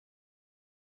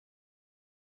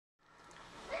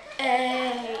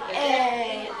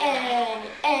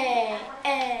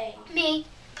Me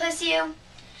plus you.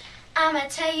 I'ma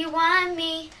tell you why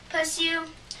me plus you.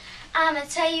 I'ma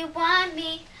tell you why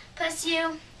me plus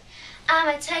you.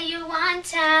 I'ma tell you one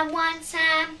time. When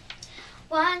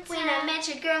I met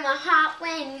your girl, my heart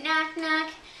went knock knock.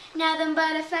 Nothing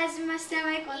but butterflies in my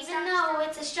stomach. Even though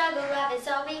it's a struggle, love is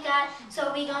all we got.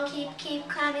 So we gon' keep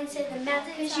climbing to the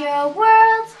mountain. Cause your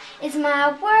world is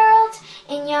my world,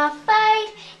 and your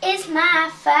fight is my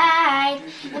fight.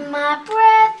 And my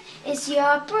breath is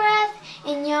your breath,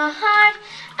 in your heart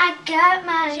I got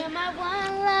mine. You're my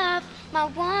one love, my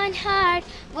one heart,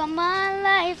 well my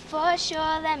life for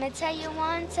sure. Let me tell you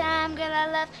one time, girl I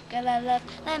love,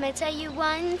 let me tell you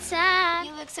one time.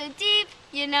 You look so deep,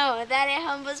 you know that it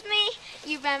humbles me.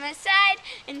 You by my side,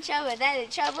 in trouble that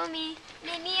it trouble me.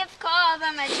 Many have called,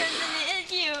 but my chosen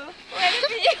is you. What if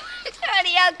you,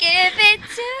 honey, I'll give it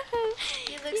to.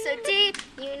 You look so deep,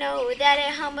 you know that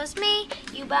it humbles me.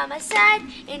 You by my side,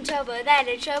 in trouble that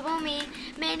it trouble me.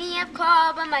 Many have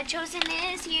called, but my chosen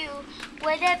is you.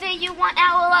 Whatever you want,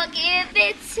 I'll give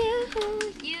it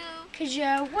to you. Cause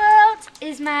your world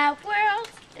is my world,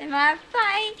 and my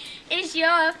fight is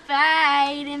your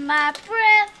fight, and my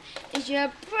breath is your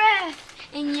breath,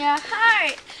 in your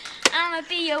heart. I'ma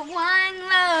be your one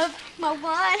love, my one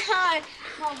heart,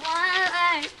 my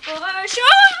one life for sure.